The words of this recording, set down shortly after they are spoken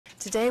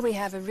Today we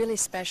have a really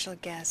special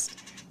guest,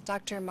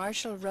 Dr.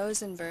 Marshall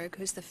Rosenberg,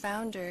 who's the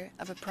founder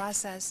of a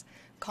process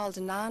called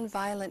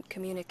nonviolent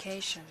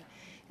communication.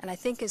 And I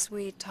think as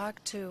we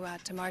talk to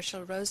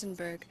Marshall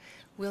Rosenberg,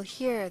 we'll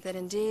hear that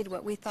indeed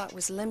what we thought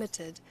was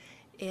limited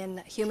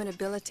in human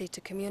ability to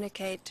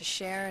communicate, to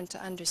share, and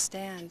to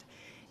understand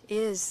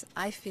is,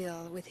 I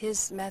feel, with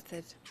his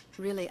method,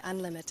 really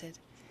unlimited.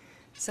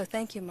 So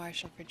thank you,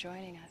 Marshall, for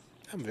joining us.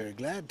 I'm very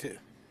glad to.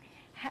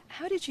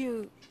 How did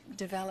you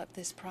develop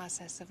this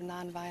process of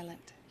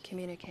nonviolent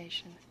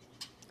communication?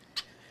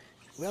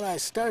 Well, I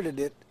started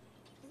it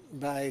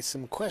by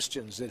some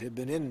questions that have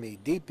been in me,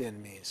 deep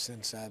in me,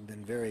 since I've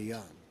been very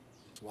young.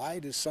 Why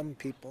do some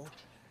people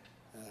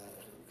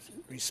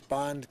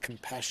respond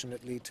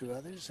compassionately to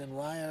others, and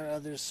why are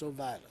others so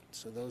violent?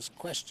 So those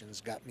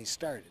questions got me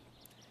started.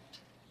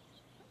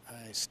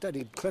 I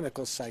studied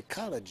clinical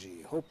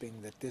psychology,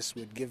 hoping that this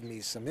would give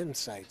me some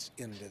insights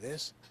into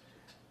this.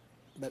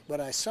 But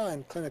what I saw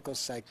in clinical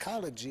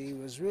psychology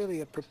was really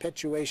a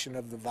perpetuation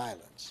of the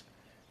violence,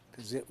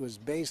 because it was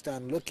based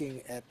on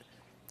looking at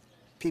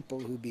people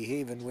who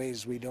behave in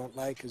ways we don't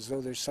like as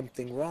though there's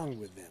something wrong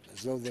with them,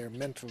 as though they're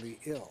mentally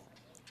ill.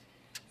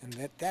 And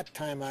at that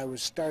time I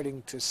was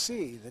starting to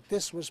see that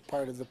this was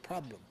part of the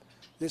problem,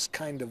 this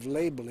kind of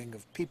labeling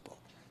of people,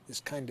 this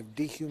kind of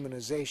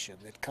dehumanization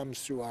that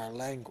comes through our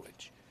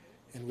language,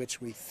 in which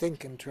we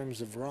think in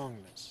terms of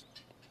wrongness.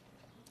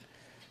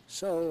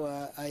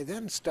 So I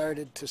then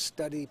started to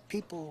study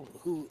people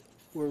who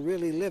were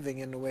really living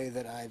in the way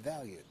that I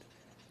valued,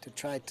 to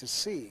try to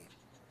see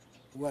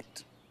what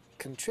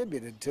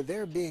contributed to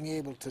their being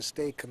able to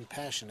stay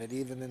compassionate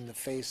even in the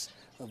face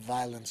of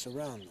violence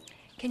around them.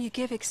 Can you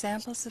give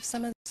examples of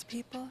some of those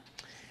people?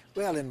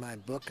 Well, in my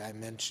book I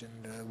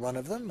mentioned one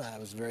of them. I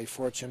was very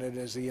fortunate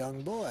as a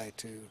young boy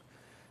to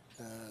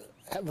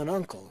have an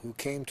uncle who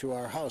came to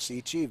our house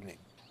each evening.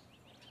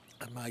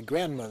 My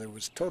grandmother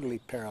was totally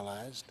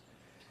paralyzed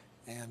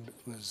and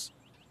was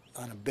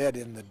on a bed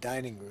in the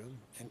dining room,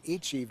 and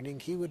each evening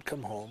he would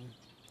come home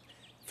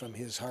from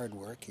his hard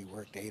work. He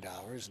worked 8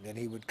 hours, and then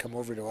he would come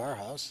over to our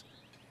house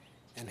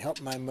and help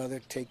my mother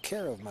take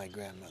care of my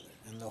grandmother.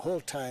 And the whole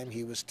time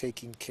he was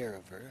taking care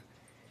of her,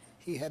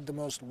 he had the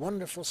most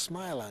wonderful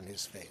smile on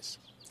his face.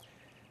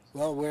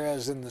 Well,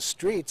 whereas in the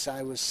streets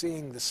I was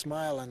seeing the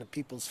smile on the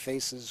people's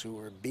faces who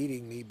were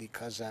beating me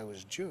because I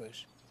was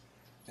Jewish,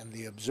 and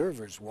the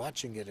observers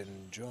watching it and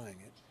enjoying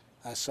it,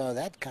 I saw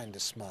that kind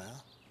of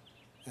smile.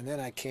 And then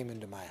I came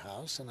into my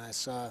house and I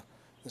saw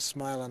the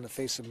smile on the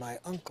face of my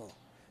uncle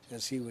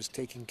as he was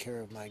taking care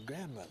of my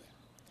grandmother.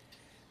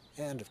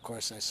 And of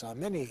course I saw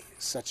many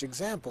such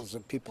examples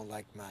of people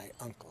like my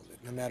uncle,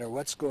 that no matter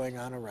what's going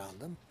on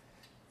around them,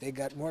 they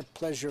got more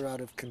pleasure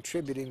out of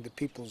contributing to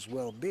people's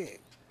well-being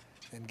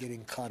than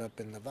getting caught up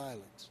in the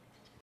violence.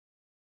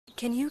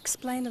 Can you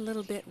explain a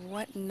little bit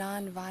what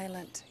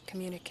nonviolent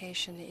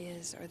communication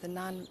is, or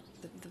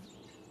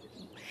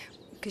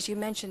because you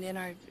mentioned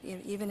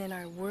even in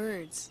our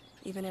words,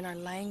 even in our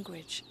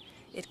language,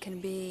 it can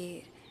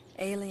be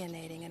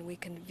alienating, and we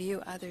can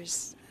view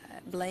others,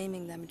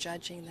 blaming them,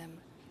 judging them,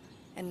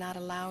 and not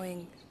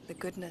allowing the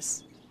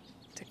goodness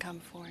to come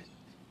forth.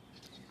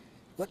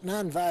 What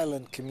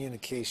nonviolent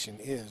communication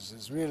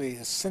is really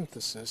a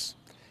synthesis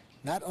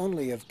not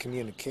only of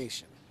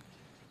communication,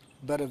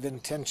 but of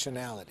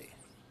intentionality,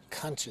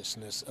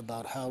 consciousness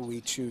about how we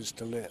choose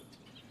to live.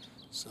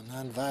 So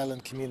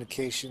nonviolent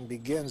communication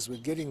begins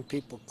with getting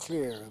people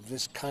clear of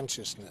this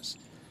consciousness,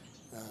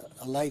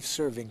 a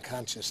life-serving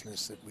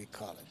consciousness that we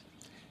call it.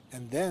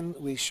 And then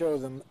we show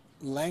them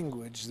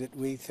language that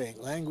we think,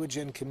 language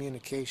and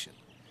communication,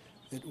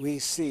 that we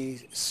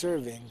see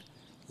serving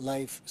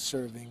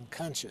life-serving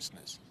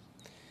consciousness.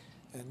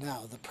 And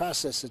now the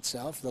process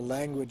itself, the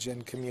language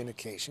and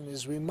communication,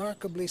 is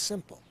remarkably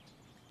simple.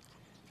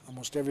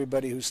 Almost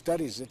everybody who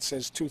studies it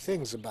says two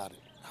things about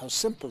it: how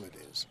simple it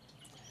is.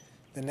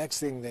 The next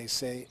thing they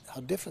say,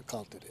 how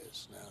difficult it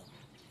is.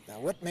 Now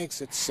what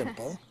makes it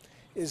simple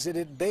is that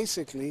it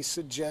basically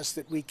suggests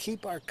that we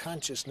keep our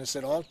consciousness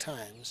at all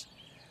times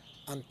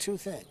on two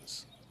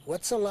things: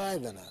 what's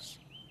alive in us,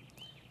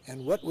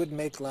 and what would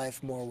make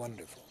life more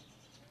wonderful.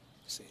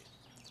 See,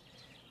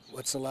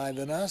 what's alive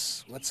in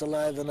us, what's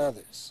alive in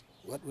others,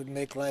 what would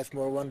make life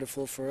more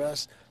wonderful for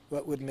us,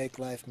 what would make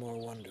life more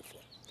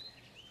wonderful.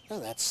 Now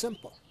that's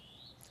simple.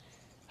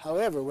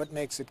 However, what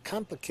makes it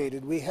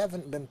complicated, we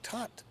haven't been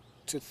taught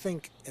to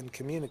think and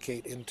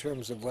communicate in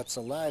terms of what's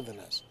alive in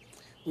us.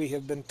 We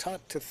have been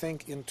taught to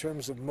think in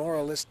terms of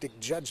moralistic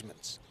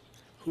judgments.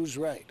 Who's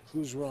right,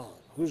 who's wrong,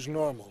 who's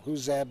normal,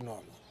 who's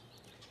abnormal.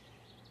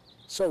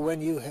 So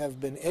when you have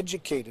been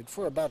educated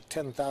for about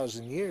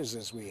 10,000 years,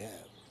 as we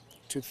have,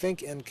 to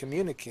think and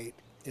communicate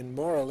in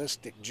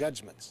moralistic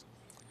judgments,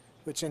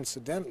 which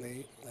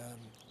incidentally,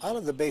 all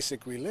of the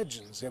basic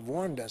religions have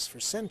warned us for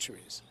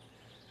centuries,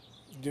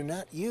 do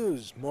not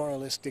use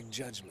moralistic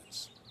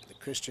judgments.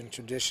 The Christian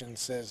tradition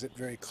says it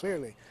very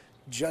clearly: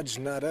 judge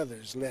not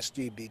others, lest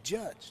ye be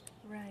judged.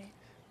 Right.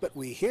 But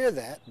we hear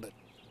that, but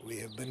we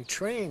have been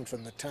trained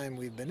from the time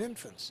we've been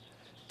infants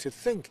to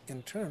think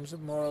in terms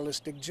of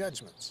moralistic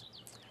judgments.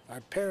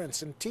 Our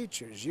parents and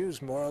teachers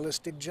use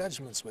moralistic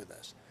judgments with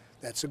us.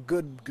 That's a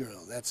good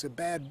girl. That's a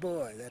bad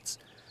boy.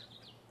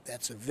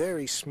 That's a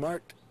very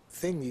smart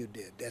thing you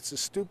did. That's a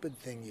stupid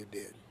thing you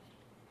did.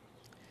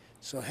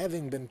 So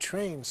having been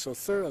trained so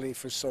thoroughly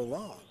for so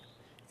long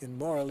in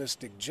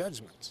moralistic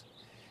judgments,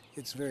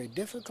 it's very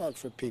difficult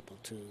for people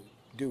to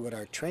do what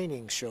our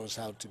training shows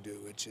how to do,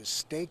 which is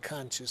stay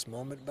conscious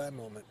moment by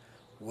moment,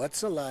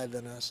 what's alive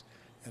in us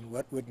and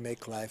what would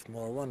make life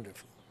more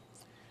wonderful.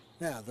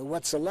 Now, the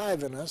what's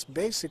alive in us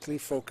basically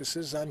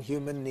focuses on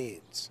human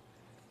needs.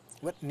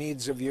 What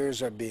needs of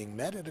yours are being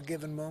met at a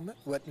given moment?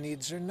 What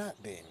needs are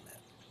not being met?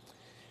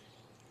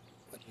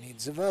 What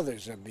needs of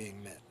others are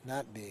being met,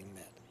 not being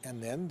met?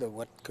 And then the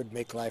what could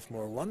make life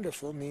more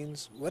wonderful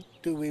means what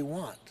do we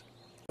want?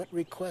 What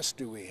requests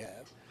do we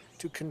have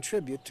to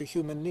contribute to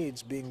human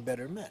needs being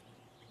better met?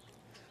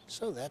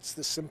 So that's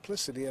the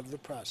simplicity of the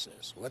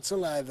process. What's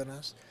alive in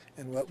us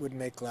and what would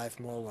make life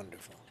more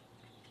wonderful.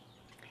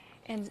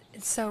 And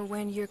so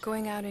when you're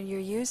going out and you're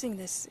using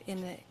this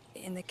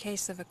in the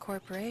case of a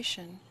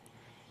corporation,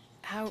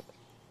 how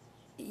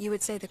you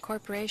would say the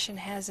corporation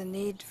has a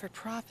need for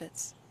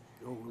profits?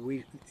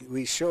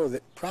 We show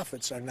that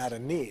profits are not a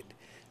need.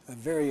 A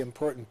very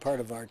important part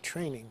of our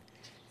training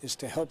is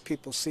to help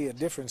people see a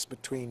difference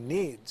between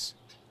needs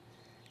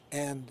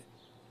and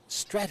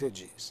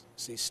strategies.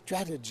 See,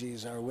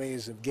 strategies are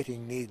ways of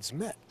getting needs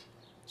met.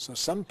 So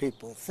some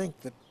people think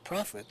that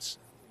profits,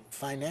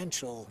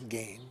 financial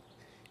gain,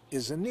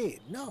 is a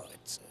need. No,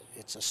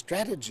 it's a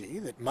strategy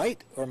that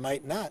might or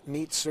might not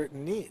meet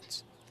certain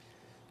needs.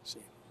 See,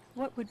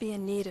 what would be a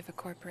need of a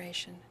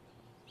corporation?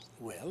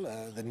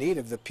 Well, the need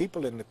of the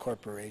people in the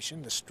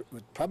corporation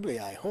would probably,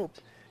 I hope,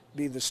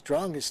 be the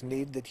strongest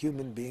need that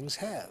human beings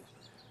have,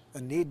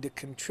 a need to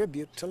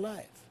contribute to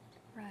life.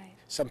 Right.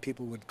 Some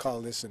people would call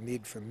this a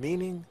need for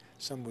meaning,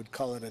 some would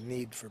call it a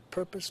need for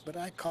purpose, but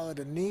I call it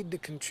a need to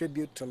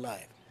contribute to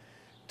life,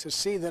 to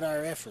see that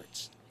our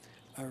efforts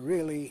are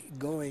really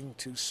going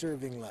to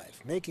serving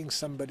life, making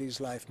somebody's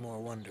life more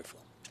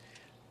wonderful.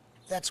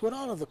 That's what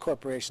all of the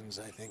corporations,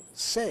 I think,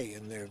 say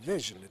in their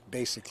vision,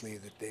 basically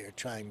that they are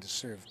trying to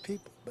serve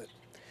people. But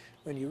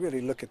when you really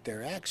look at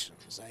their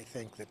actions, I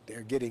think that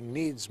they're getting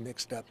needs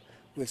mixed up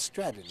with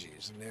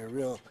strategies, and their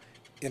real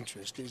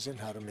interest is in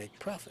how to make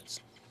profits.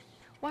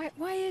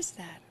 Why is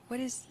that? What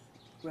is...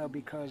 Well,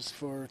 because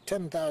for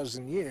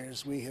 10,000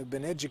 years we have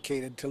been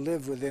educated to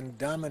live within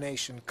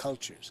domination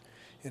cultures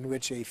in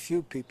which a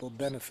few people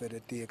benefit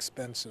at the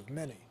expense of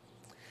many.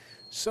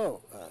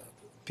 So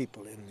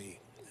people in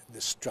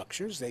the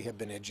structures, they have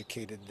been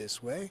educated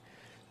this way.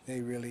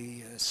 They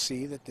really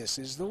see that this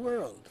is the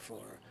world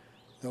for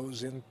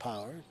those in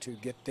power to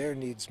get their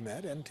needs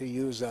met and to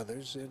use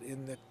others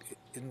in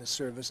the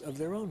service of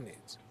their own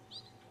needs.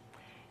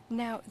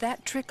 Now,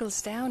 that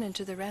trickles down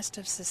into the rest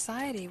of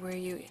society where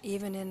you,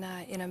 even in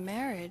a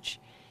marriage,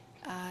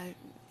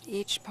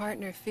 each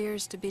partner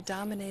fears to be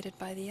dominated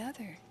by the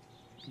other.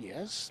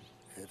 Yes,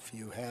 if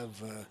you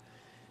have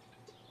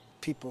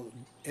people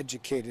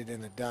educated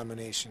in a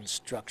domination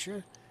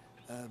structure,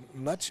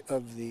 much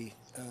of the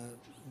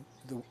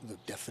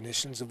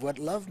definitions of what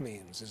love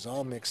means is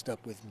all mixed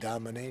up with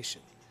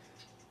domination.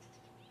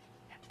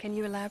 Can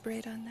you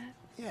elaborate on that?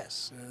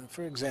 Yes.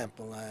 For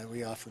example,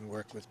 we often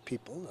work with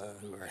people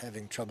who are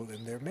having trouble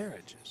in their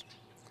marriages.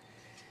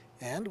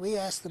 And we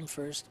ask them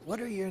first,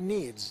 what are your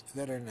needs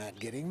that are not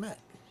getting met?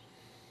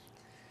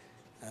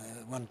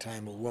 One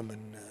time a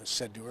woman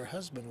said to her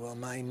husband, well,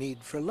 my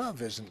need for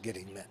love isn't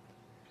getting met.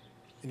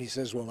 And he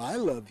says, well, I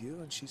love you.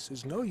 And she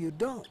says, no, you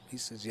don't. He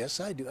says, yes,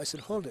 I do. I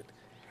said, hold it.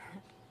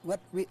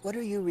 What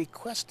are you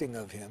requesting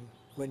of him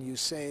when you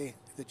say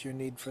that your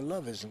need for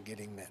love isn't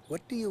getting met?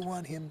 What do you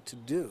want him to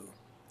do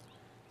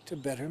to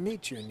better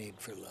meet your need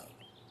for love?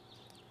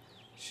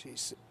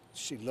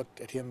 She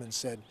looked at him and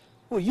said,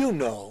 well, you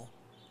know.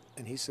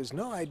 And he says,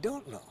 no, I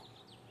don't know.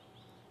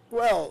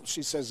 Well,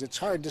 she says, it's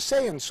hard to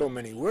say in so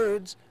many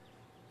words.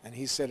 And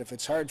he said, if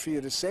it's hard for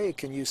you to say,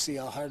 can you see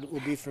how hard it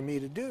will be for me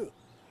to do?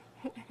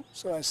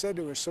 So I said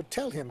to her, so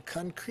tell him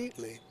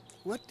concretely,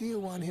 what do you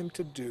want him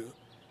to do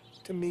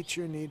to meet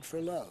your need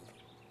for love?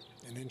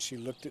 And then she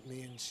looked at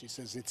me and she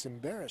says, it's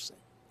embarrassing.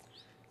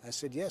 I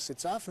said, yes,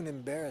 it's often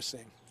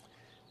embarrassing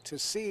to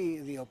see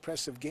the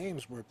oppressive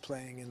games we're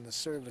playing in the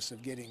service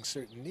of getting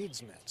certain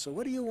needs met. So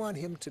what do you want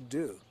him to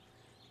do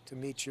to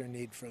meet your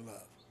need for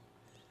love?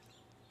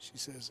 She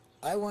says,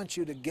 I want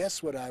you to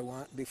guess what I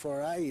want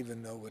before I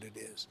even know what it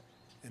is.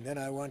 And then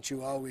I want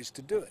you always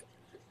to do it.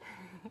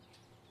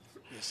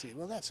 You see,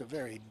 well, that's a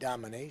very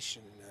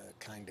domination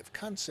kind of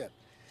concept,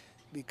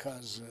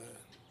 because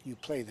you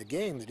play the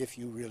game that if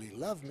you really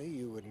love me,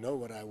 you would know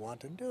what I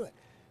want and do it.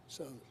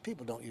 So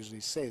people don't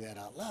usually say that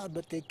out loud,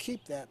 but they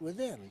keep that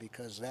within,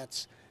 because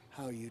that's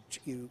how you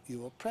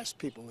oppress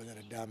people within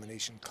a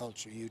domination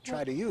culture. You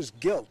try to use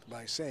guilt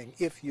by saying,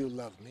 if you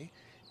love me,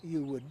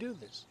 you would do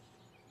this.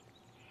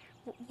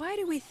 Why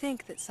do we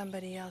think that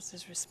somebody else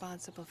is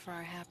responsible for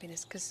our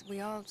happiness? Because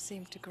we all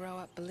seem to grow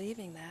up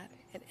believing that,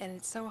 and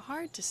it's so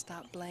hard to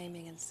stop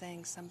blaming and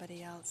saying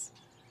somebody else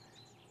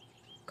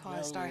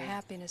caused Well, our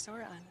happiness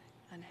or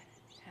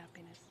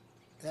unhappiness.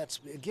 that's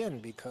again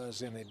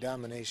because in a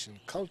domination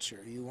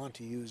culture, you want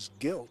to use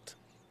guilt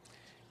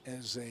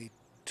as a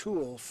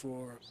tool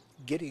for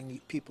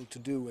getting people to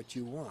do what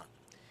you want.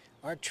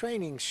 Our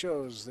training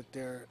shows that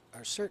there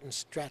are certain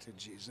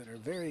strategies that are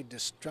very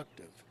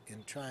destructive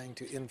in trying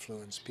to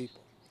influence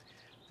people.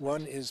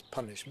 One is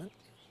punishment,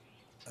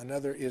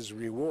 another is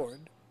reward,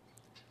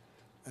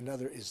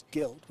 another is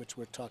guilt, which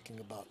we're talking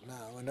about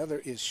now,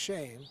 another is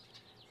shame,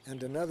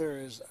 and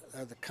another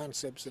are the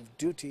concepts of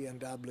duty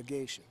and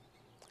obligation.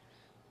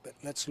 But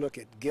let's look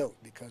at guilt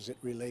because it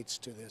relates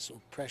to this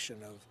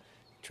oppression of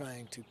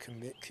trying to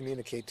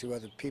communicate to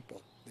other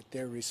people that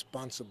they're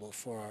responsible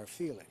for our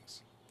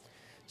feelings.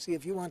 See,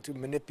 if you want to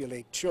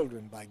manipulate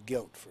children by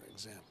guilt, for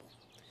example,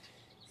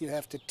 you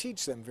have to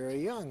teach them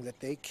very young that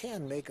they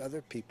can make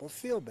other people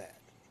feel bad.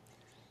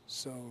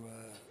 So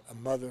a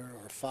mother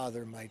or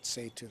father might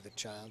say to the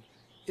child,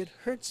 "It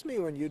hurts me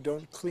when you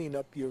don't clean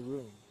up your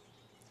room."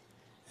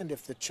 And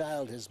if the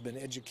child has been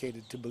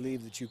educated to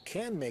believe that you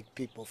can make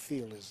people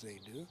feel as they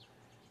do,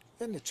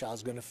 then the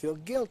child's going to feel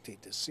guilty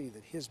to see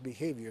that his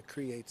behavior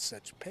creates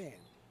such pain.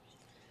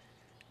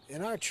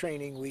 In our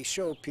training, we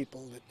show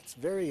people that it's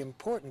very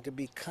important to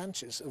be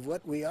conscious of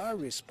what we are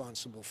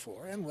responsible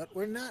for and what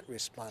we're not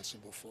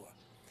responsible for.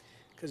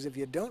 Because if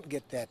you don't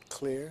get that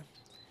clear,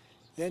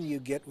 then you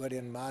get what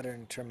in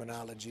modern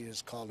terminology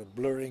is called a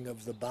blurring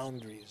of the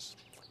boundaries,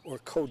 or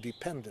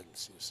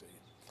codependence, you see,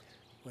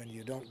 when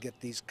you don't get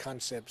these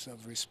concepts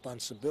of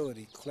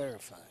responsibility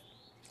clarified.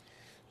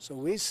 So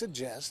we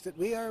suggest that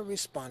we are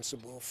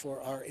responsible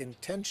for our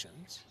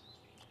intentions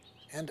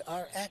and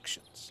our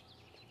actions.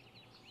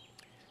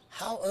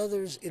 How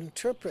others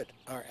interpret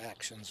our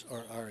actions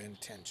or our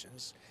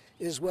intentions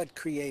is what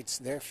creates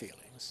their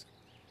feelings.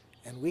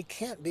 And we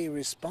can't be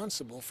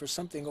responsible for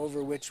something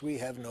over which we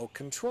have no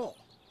control.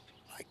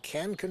 I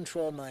can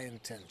control my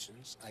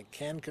intentions. I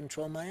can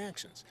control my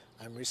actions.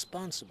 I'm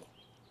responsible.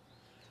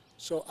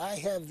 So I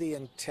have the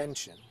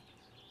intention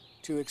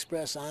to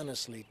express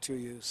honestly to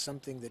you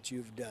something that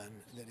you've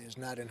done that is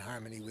not in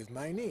harmony with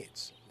my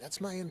needs.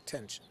 That's my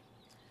intention.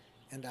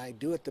 And I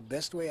do it the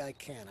best way I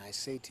can. I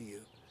say to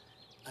you,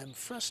 I'm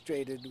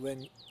frustrated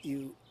when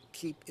you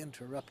keep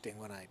interrupting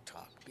when I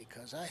talk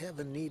because I have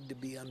a need to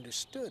be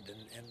understood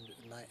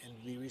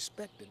and be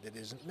respected that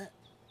isn't met.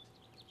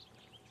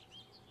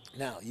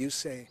 Now, you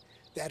say,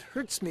 that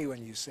hurts me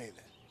when you say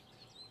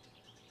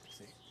that.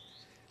 See?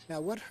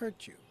 Now, what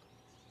hurt you?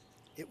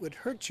 It would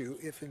hurt you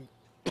if in...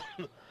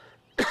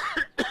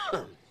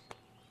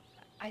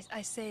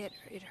 I say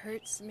it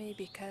hurts me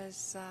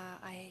because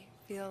I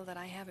feel that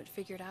I haven't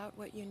figured out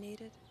what you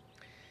needed.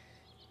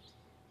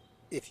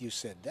 If you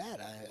said that,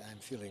 I'm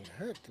feeling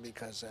hurt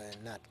because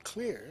I'm not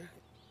clear.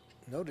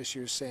 Notice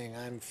you're saying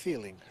I'm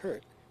feeling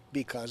hurt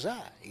because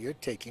you're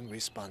taking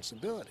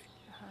responsibility.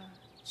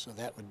 So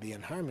that would be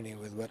in harmony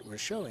with what we're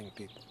showing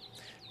people.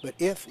 But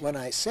if, when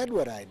I said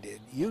what I did,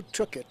 you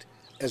took it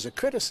as a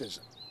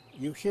criticism,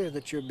 you hear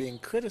that you're being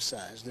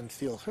criticized and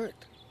feel hurt,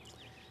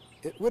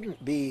 it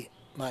wouldn't be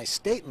my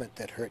statement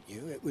that hurt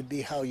you, it would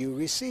be how you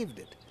received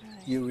it.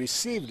 Right. You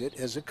received it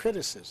as a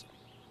criticism.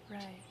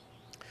 Right.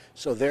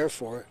 So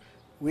therefore,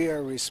 we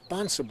are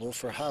responsible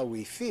for how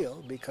we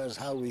feel because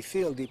how we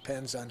feel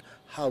depends on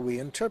how we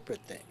interpret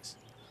things.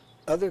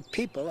 Other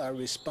people are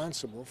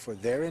responsible for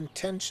their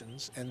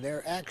intentions and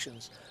their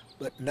actions,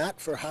 but not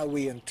for how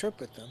we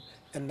interpret them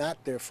and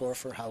not therefore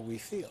for how we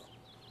feel.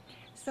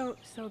 So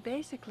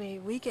basically,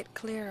 we get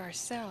clear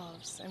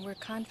ourselves and we're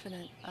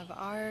confident of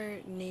our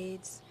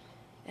needs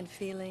and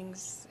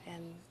feelings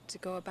and to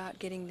go about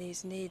getting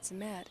these needs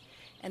met.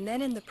 And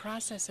then in the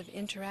process of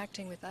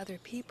interacting with other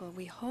people,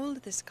 we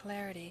hold this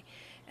clarity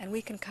and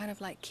we can kind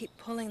of like keep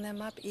pulling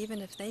them up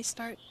even if they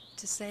start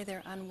to say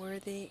they're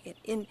unworthy.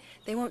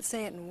 They won't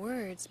say it in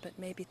words, but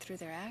maybe through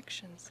their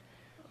actions.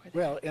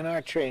 Well, in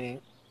our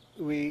training,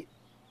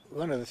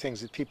 one of the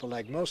things that people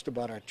like most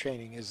about our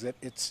training is that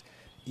its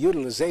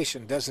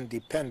utilization doesn't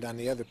depend on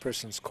the other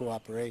person's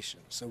cooperation.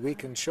 So we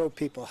can show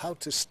people how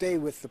to stay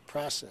with the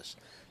process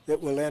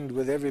that will end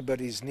with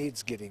everybody's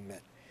needs getting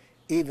met,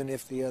 even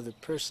if the other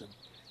person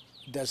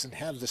doesn't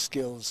have the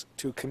skills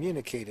to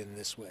communicate in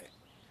this way.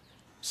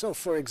 So,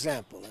 for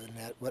example, in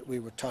that what we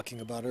were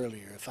talking about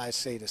earlier, if I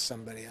say to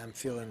somebody, I'm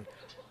feeling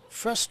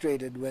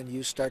frustrated when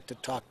you start to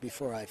talk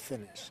before I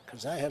finish,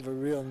 because I have a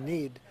real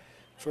need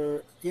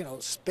for,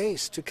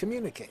 space to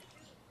communicate.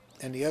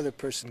 And the other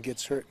person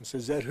gets hurt and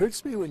says, that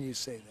hurts me when you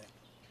say that.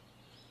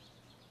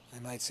 I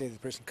might say to the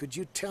person, could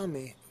you tell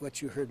me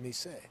what you heard me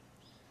say?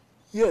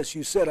 Yes,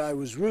 you said I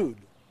was rude.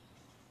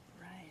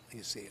 Right.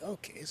 You see,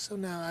 okay, so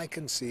now I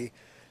can see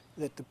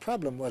that the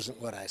problem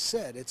wasn't what I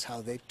said, it's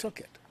how they took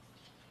it.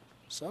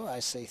 So I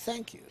say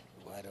thank you.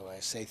 Why do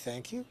I say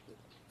thank you?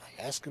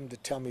 I ask them to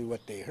tell me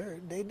what they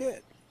heard. They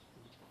did.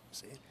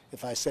 See,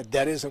 if I said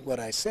that isn't what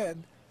I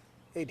said,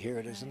 they'd hear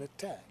it as an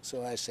attack.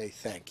 So I say,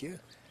 thank you.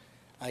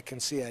 I can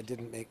see I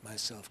didn't make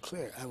myself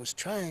clear. I was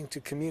trying to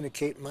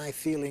communicate my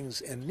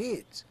feelings and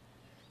needs,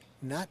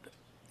 not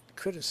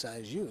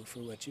criticize you for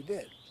what you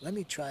did. Let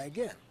me try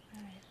again.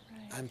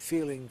 Right. I'm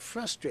feeling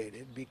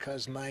frustrated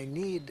because my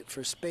need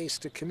for space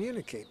to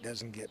communicate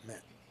doesn't get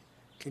met.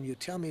 Can you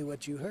tell me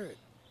what you heard?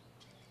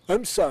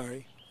 I'm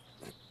sorry.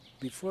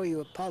 Before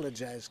you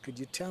apologize, could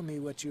you tell me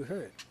what you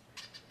heard?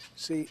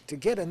 See, to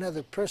get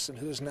another person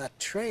who is not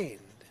trained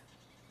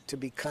to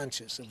be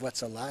conscious of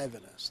what's alive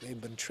in us, they've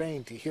been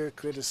trained to hear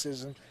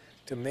criticism,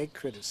 to make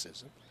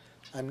criticism.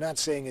 I'm not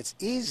saying it's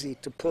easy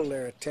to pull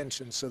their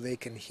attention so they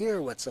can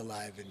hear what's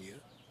alive in you,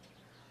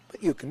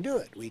 but you can do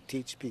it. We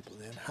teach people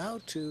then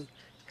how to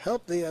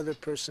help the other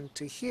person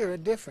to hear a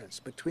difference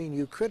between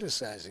you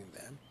criticizing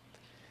them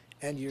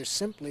and you're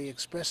simply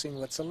expressing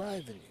what's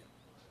alive in you.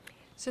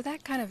 So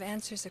that kind of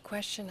answers a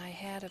question I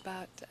had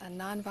about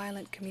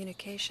nonviolent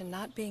communication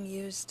not being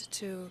used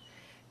to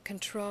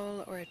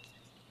control or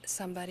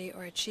somebody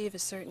or achieve a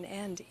certain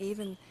end,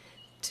 even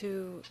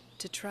to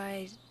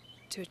try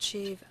to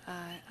achieve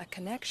a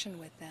connection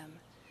with them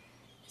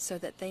so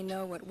that they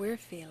know what we're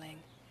feeling.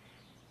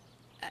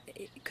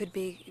 It could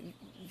be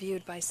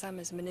viewed by some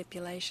as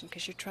manipulation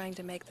because you're trying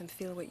to make them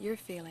feel what you're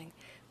feeling.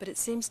 But it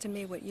seems to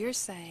me what you're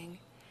saying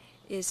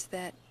is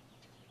that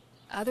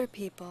other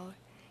people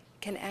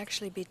can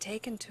actually be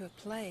taken to a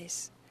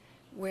place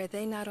where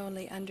they not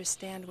only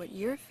understand what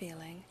you're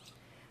feeling,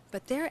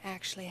 but they're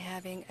actually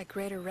having a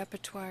greater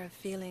repertoire of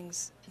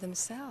feelings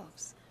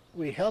themselves.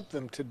 We help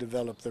them to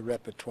develop the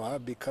repertoire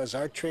because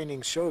our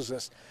training shows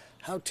us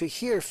how to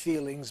hear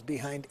feelings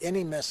behind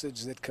any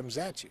message that comes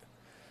at you.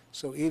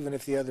 So even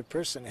if the other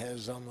person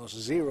has almost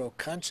zero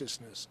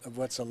consciousness of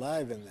what's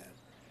alive in them,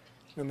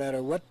 no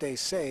matter what they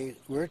say,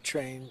 we're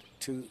trained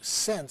to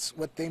sense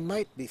what they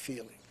might be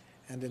feeling.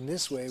 And in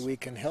this way, we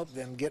can help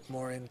them get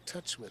more in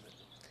touch with it.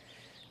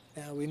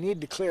 Now, we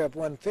need to clear up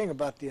one thing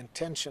about the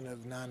intention of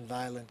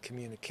nonviolent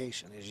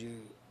communication. As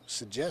you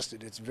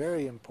suggested, it's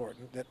very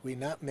important that we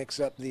not mix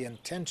up the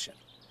intention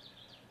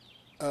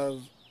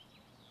of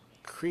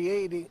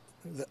creating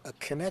a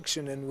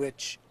connection in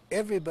which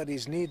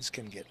everybody's needs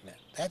can get met.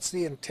 That's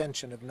the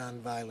intention of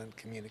nonviolent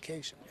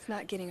communication. It's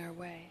not getting our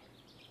way.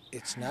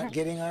 It's not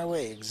getting our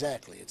way,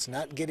 exactly. It's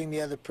not getting the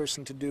other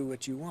person to do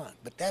what you want.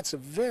 But that's a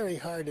very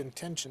hard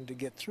intention to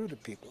get through to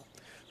people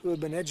who have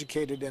been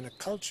educated in a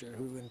culture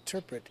who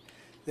interpret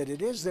that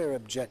it is their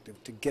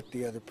objective to get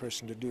the other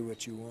person to do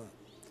what you want.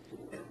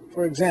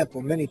 For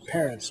example, many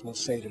parents will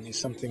say to me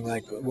something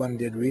like one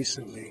did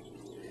recently.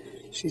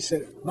 She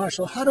said,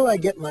 Marshall, how do I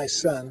get my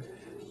son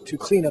to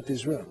clean up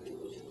his room?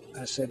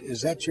 I said,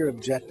 is that your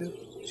objective?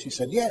 She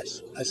said,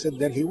 yes. I said,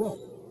 then he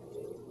won't.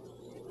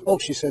 Oh,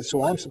 she said,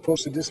 so I'm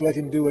supposed to just let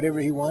him do whatever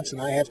he wants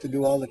and I have to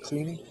do all the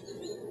cleaning?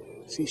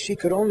 See, she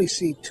could only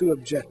see two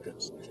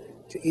objectives,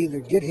 to either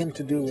get him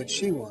to do what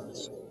she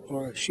wants,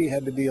 or she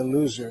had to be a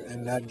loser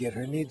and not get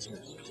her needs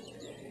met.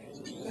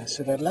 I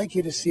said, I'd like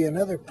you to see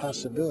another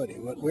possibility.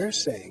 What we're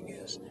saying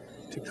is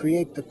to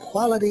create the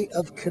quality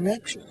of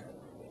connection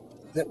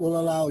that will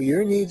allow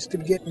your needs to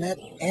get met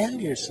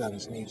and your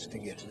son's needs to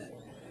get met.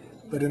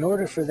 But in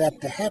order for that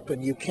to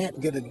happen, you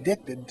can't get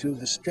addicted to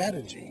the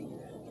strategy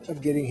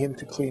of getting him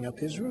to clean up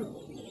his room.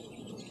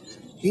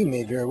 He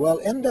may very well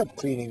end up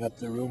cleaning up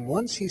the room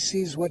once he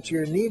sees what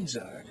your needs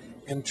are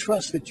and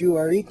trusts that you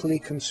are equally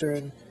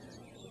concerned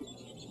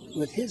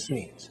with his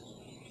needs.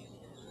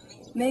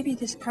 Maybe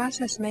this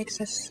process makes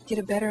us get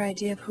a better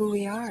idea of who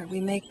we are. We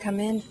may come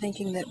in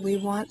thinking that we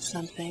want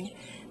something,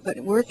 but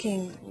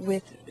working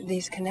with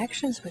these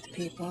connections with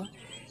people,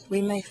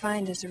 we may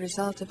find as a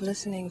result of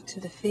listening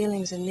to the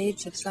feelings and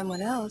needs of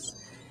someone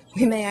else,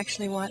 we may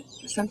actually want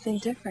something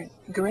different,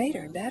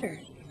 greater, better.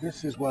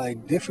 This is why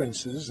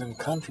differences and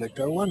conflict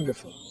are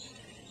wonderful,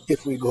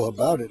 if we go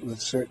about it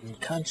with certain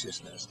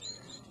consciousness.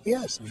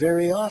 Yes,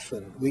 very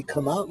often we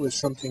come out with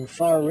something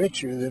far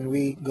richer than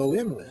we go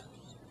in with,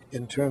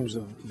 in terms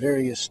of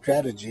various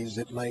strategies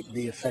that might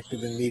be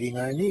effective in meeting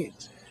our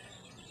needs.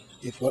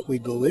 If what we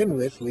go in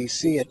with, we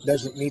see it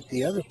doesn't meet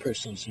the other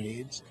person's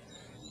needs,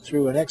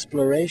 through an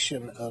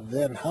exploration of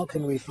then how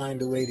can we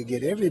find a way to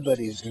get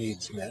everybody's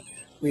needs met,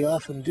 we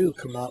often do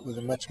come out with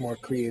a much more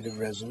creative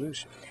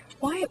resolution.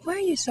 Why are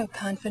you so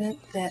confident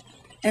that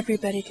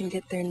everybody can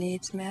get their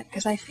needs met?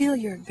 Because I feel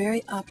you're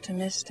very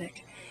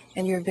optimistic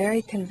and you're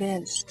very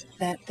convinced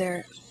that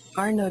there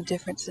are no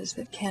differences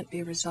that can't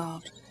be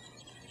resolved.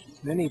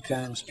 Many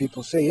times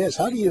people say, yes,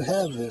 how do you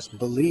have this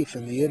belief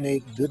in the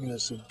innate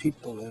goodness of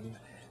people? And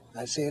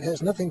I say it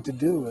has nothing to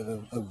do with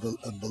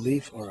a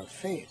belief or a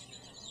faith.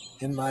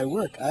 In my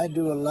work, I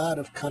do a lot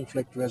of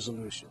conflict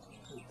resolution.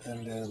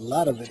 And a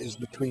lot of it is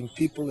between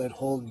people that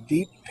hold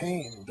deep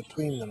pain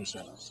between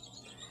themselves.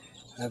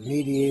 I've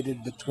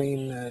mediated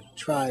between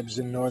tribes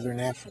in northern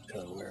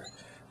Africa where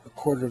a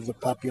quarter of the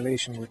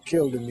population were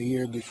killed in the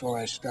year before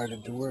I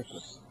started to work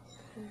with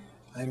them.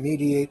 I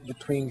mediate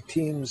between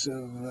teams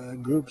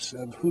of groups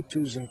of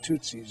Hutus and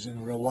Tutsis in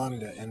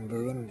Rwanda and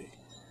Burundi.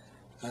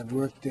 I've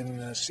worked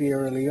in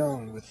Sierra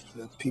Leone with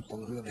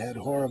people who have had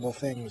horrible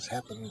things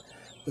happen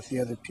with the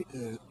other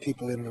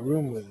people in the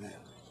room with them.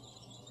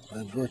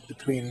 I've worked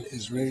between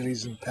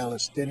Israelis and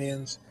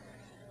Palestinians,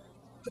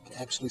 but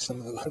actually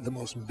some of the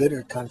most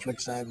bitter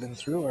conflicts I've been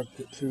through are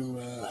through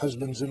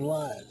husbands and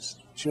wives,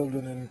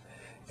 children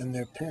and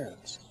their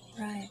parents.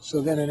 Right.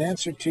 So then, in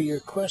answer to your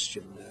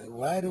question,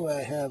 why do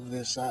I have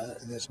this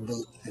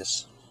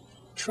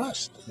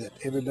trust that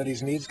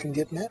everybody's needs can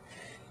get met?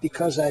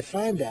 Because I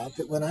find out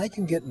that when I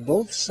can get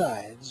both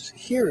sides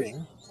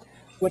hearing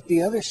what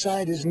the other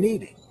side is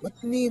needing,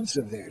 what needs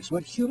of theirs,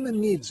 what human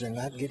needs are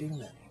not getting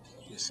met,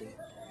 you see,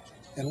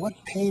 and what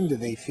pain do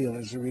they feel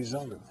as a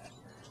result of that.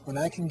 When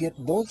I can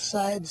get both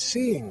sides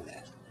seeing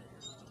that,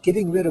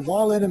 getting rid of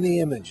all enemy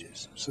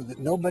images so that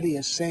nobody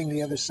is saying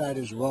the other side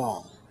is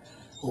wrong,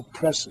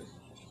 oppressive,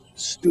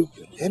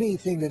 stupid,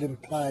 anything that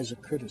implies a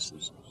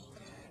criticism.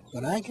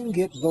 When I can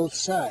get both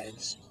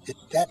sides at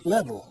that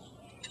level,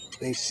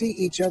 they see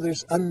each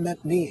other's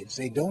unmet needs.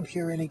 They don't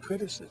hear any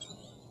criticism.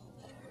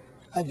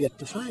 I've yet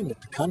to find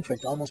that the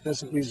conflict almost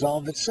doesn't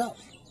resolve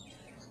itself.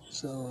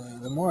 So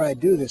the more I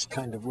do this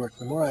kind of work,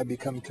 the more I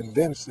become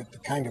convinced that the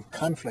kind of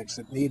conflicts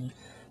that lead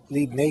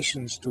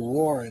nations to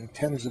war and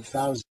tens of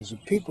thousands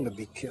of people to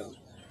be killed,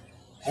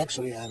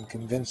 actually I'm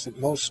convinced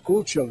that most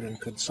school children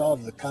could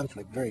solve the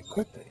conflict very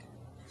quickly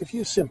if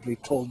you simply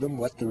told them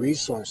what the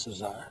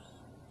resources are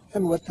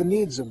and what the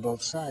needs of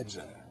both sides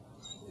are.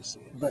 You see.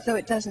 But so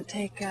it doesn't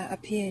take a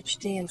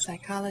PhD in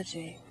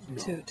psychology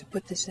no. to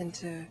put this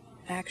into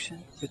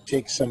action. It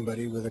takes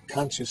somebody with a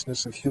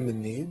consciousness of human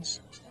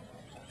needs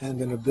and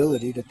an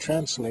ability to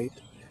translate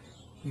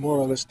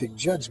moralistic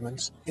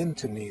judgments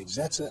into needs.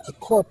 That's a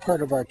core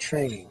part of our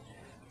training,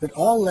 that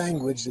all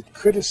language that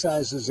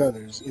criticizes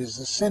others is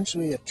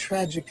essentially a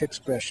tragic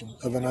expression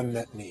of an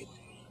unmet need.